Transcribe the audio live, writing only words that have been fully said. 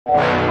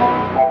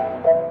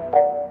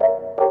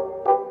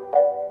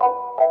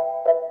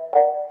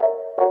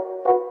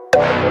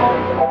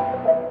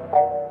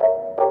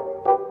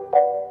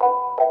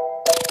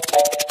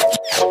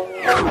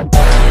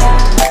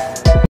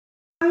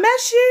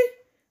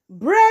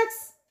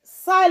breaks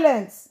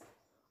silence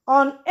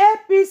on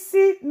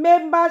APC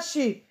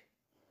membership,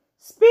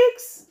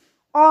 speaks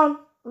on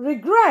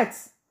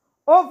regrets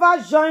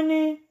over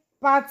joining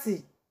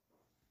party.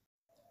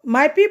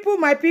 My people,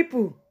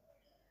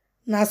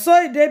 na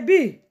so e dey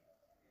be.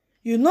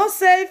 You know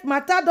say if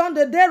matter don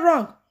dey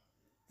wrong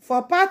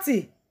for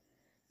party,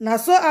 na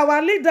so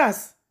our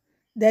leaders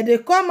dey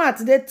come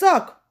out dey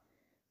talk.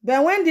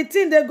 But when the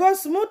thing dey go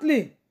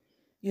smoothly,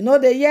 you no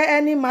dey hear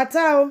any matter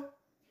o.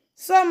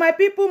 So my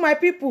people,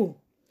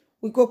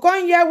 we go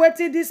come hear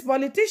wetin dis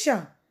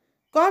politician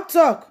come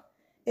talk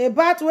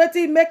about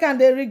wetin make am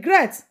dey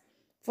regret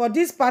for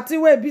dis party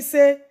wey be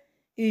say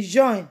e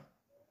join.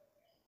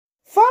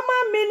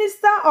 Former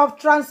Minister of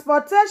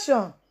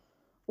Transportation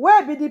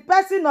wey be the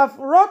person of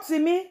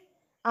Rotimi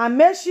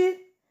Amaechi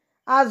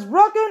has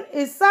broken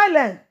his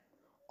silence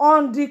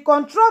on the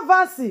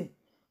controversy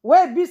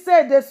wey be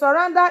say dey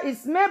surround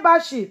his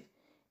membership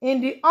in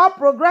the All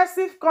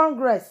Progressives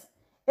Congress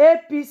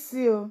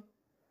APC.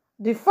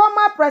 The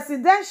former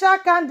presidential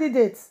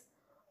candidate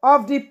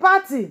of the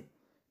party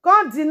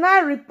come deny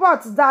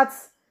reports that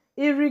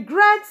he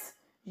regrets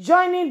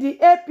joining the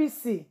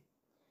APC.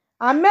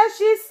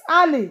 Amaechi's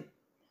ally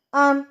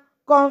and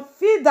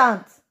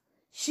confidant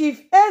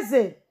Chief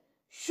Eze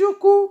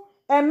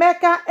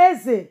Chukwuemeka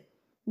Eze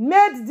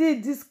made the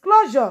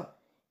disclosure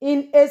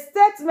in a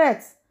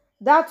statement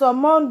that on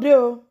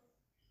Monday.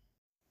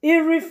 He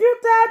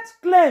refuted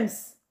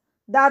claims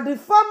that the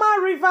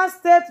former Rivers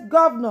State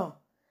governor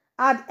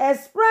had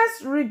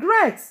expressed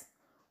regrets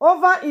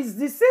over his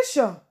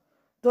decision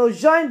to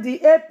join the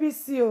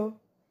APC.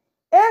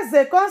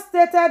 Eze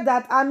stated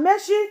that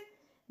Amaechi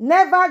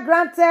never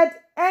granted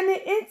any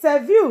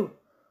interview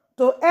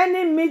to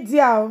any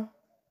media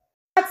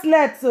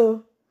outlet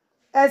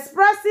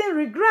expressing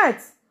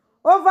regrets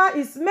over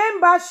his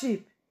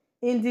membership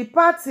in the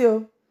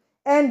party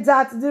and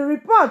that the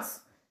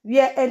reports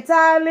were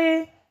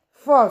entirely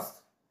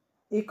false.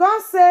 He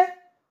can say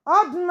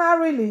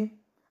ordinarily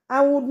I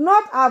would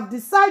not have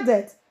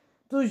decided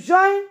to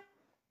join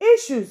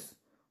issues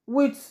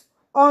with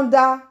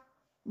under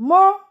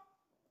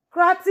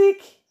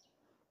democratic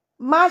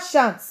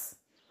merchants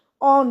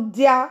on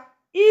their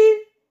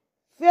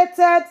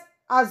ill-fated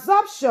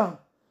assumption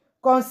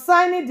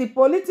concerning the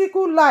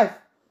political life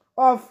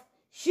of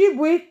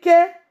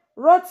Chibuike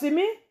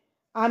Rotimi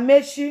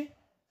Amaechi.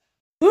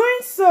 Doing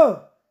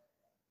so,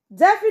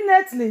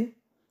 definitely,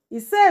 he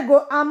said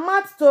go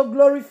amount to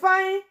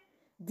glorifying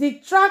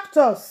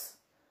detractors,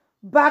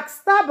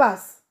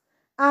 backstabbers,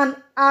 and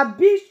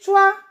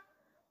habitual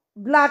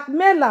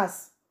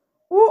blackmailers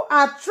who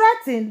are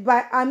threatened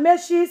by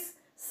Amaechi's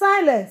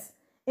silence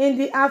in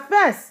the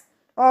affairs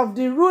of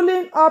the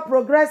ruling All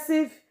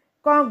Progressives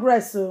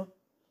Congress.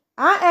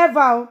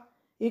 However,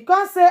 he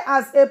can say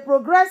as a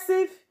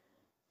progressive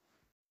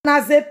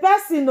and as a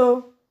person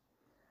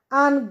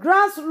and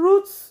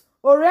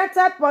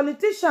grassroots-oriented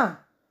politician,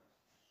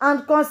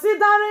 and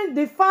considering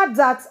the fact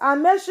that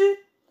Amaechi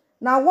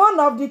na one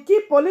of the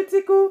key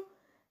political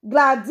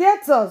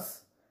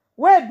gladiators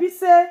wey be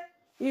say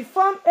he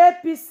form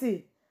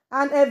APC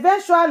and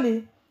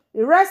eventually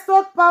he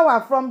restored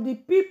power from the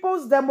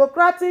People's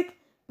Democratic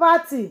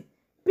Party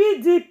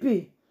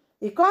PDP,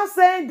 he come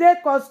say dey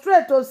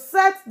constrained to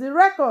set the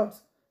record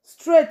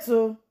straight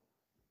for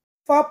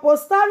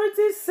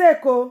posterity's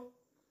sake.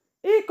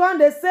 He come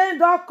dey say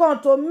don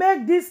come to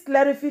make this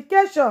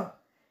clarification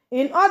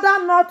in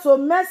order not to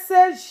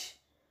message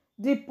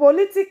the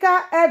political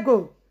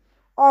ego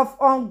of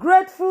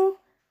ungrateful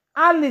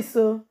allies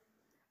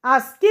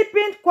as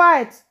keeping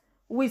quiet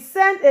will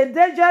send a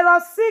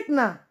dangerous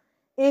signal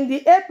in the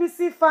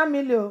APC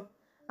family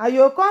and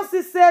you come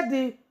see say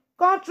the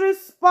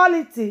country's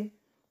polity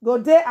go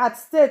dey at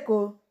stake.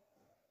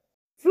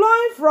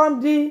 Flowing from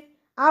the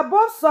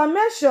above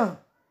summation,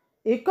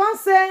 he come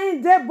say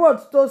im dey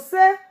bold to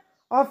say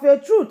of a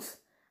truth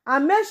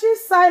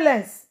Amaechi's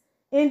silence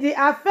in the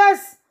affairs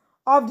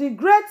of the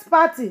great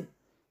party,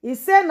 he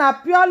say na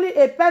purely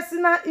a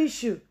personal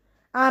issue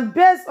and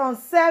based on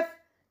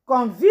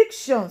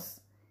self-convictions.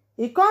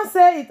 He come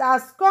say it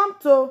has come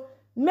to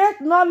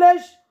make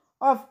knowledge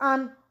of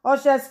an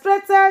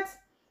orchestrated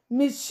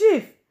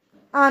mischief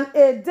and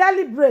a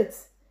deliberate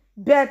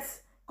but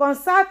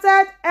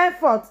concerted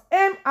effort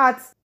aimed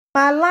at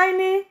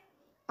maligning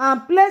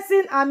and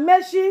placing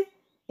Amaechi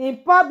in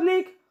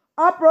public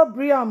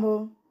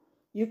opprobrium.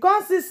 You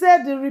can see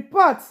say the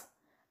report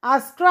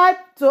ascribed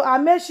to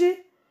Amaechi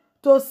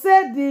to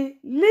say the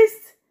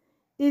list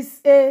is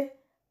a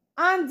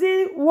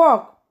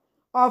handiwork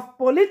of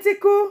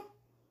political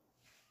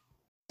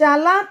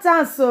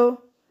charlatans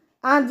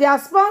and their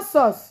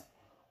sponsors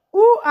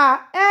who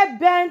are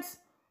hell-bent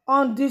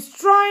on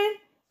destroying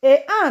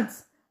a ant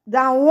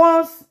that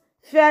once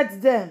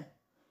fed them.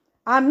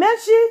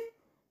 Amaechi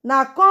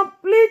na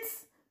complete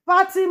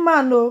party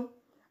man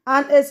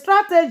and a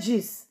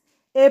strategist,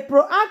 a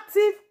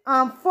proactive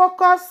and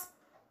focused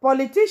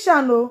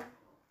politician who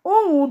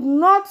would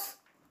not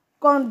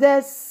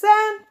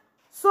condescend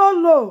so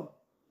low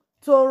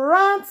to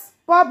rant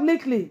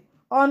publicly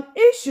on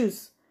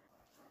issues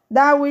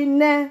that will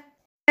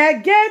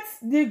negate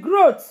the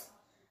growth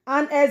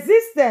and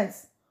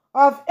existence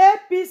of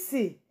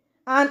APC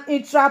and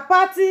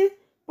intra-party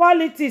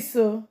politics.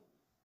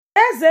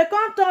 Eze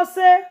come talk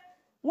say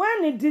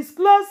when he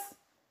disclose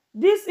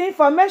this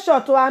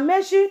information to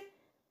Amaechi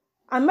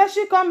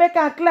come make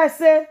am clear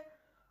say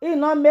he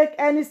no make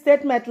any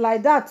statement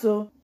like that.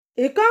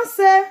 He come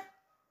say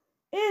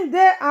he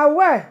dey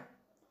aware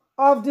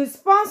of the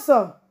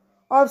sponsor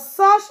of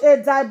such a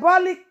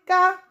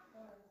diabolical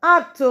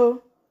act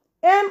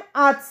aimed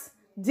at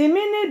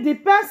demeaning the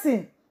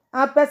person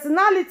and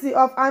personality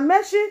of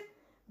Amaechi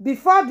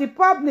before the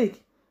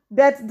public,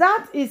 but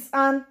that is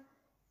an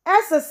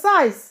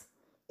exercise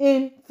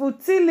in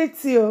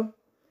futility.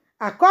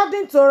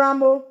 According to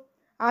Ramo,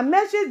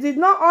 Amaechi did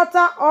not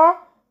utter or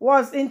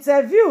was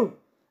interviewed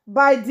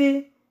by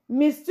the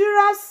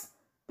mysterious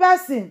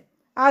person,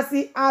 as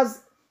he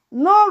has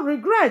no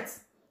regret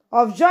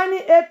of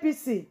joining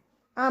APC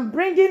and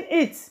bringing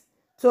it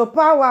to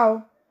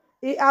power.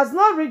 He has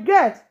no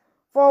regret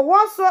for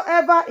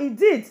whatsoever he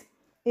did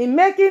in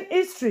making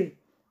history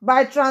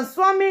by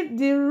transforming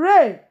the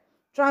rail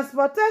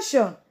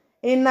transportation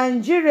in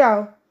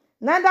Nigeria.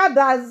 Neither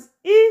does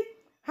he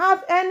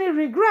have any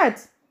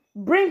regret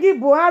bringing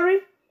Buhari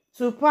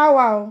to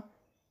power.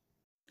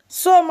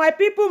 So my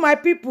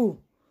people,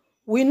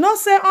 we know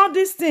say all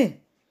this thing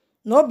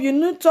no be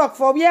new talk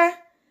for where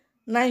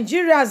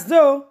Nigerians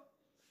though.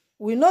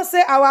 We know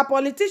say our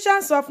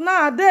politicians of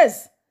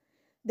nowadays,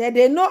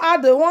 they know how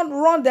they want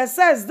run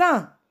themselves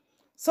down,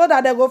 so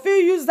that they go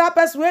fit use that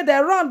person wey they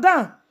run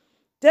down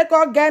take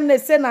all gain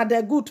say na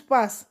the good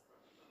pass.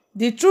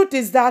 The truth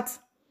is that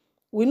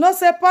we know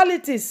say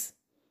politics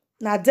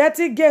na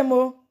dirty game.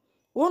 Who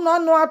no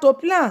know how to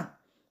plan,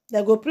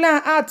 they go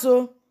plan out.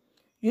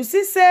 You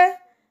see say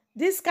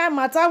this kind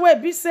matter wey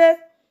be say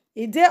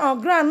e dey on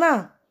ground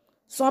now,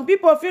 some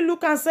people feel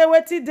look and say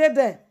wetin dey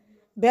there,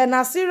 but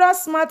na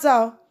serious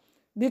matter.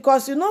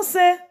 Because you know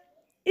say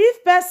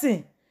if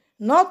person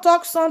not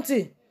talk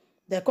something,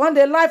 they come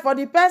dey lie for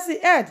the person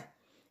head,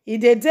 e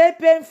dey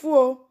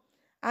painful.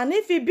 And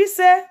if e be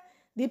say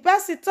the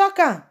person talk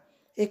am,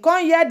 e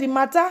come hear the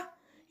matter,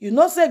 you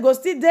know say go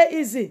still dey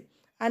easy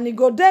and e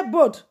go dey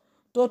bold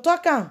to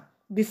talk am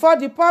before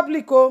the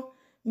public.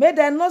 Make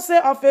dem know say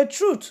of a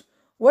truth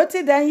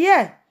wetin dem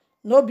hear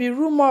no be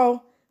rumor,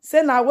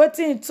 say na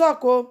wetin e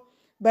talk.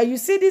 But you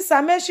see this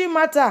Amaechi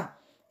matter,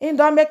 e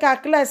don make am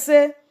clear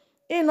say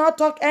he not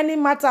talk any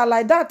matter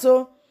like that.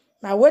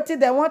 Na wetin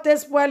dem want to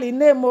spoil him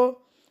name.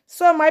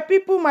 So my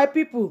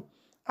people,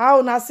 how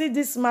una see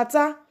this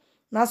matter?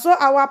 Na so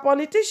our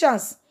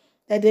politicians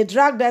they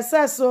drag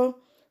themselves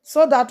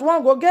so that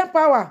one go get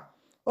power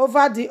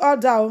over the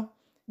other.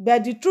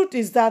 But the truth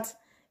is that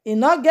e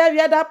not get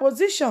where that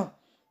position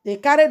they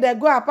carry they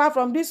go apart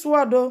from this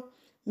world.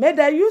 Make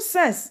dem use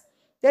sense,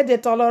 they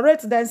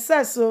tolerate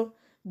themselves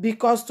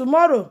because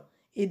tomorrow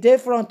e dey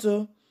front.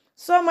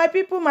 So my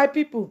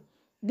people,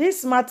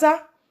 this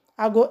matter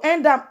I go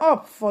end them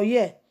up for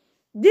here.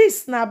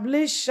 This na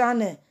Bliss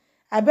channel.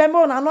 Abeg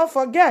una not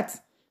forget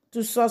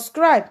to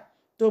subscribe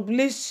to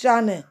Bliss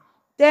channel.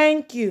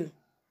 Thank you.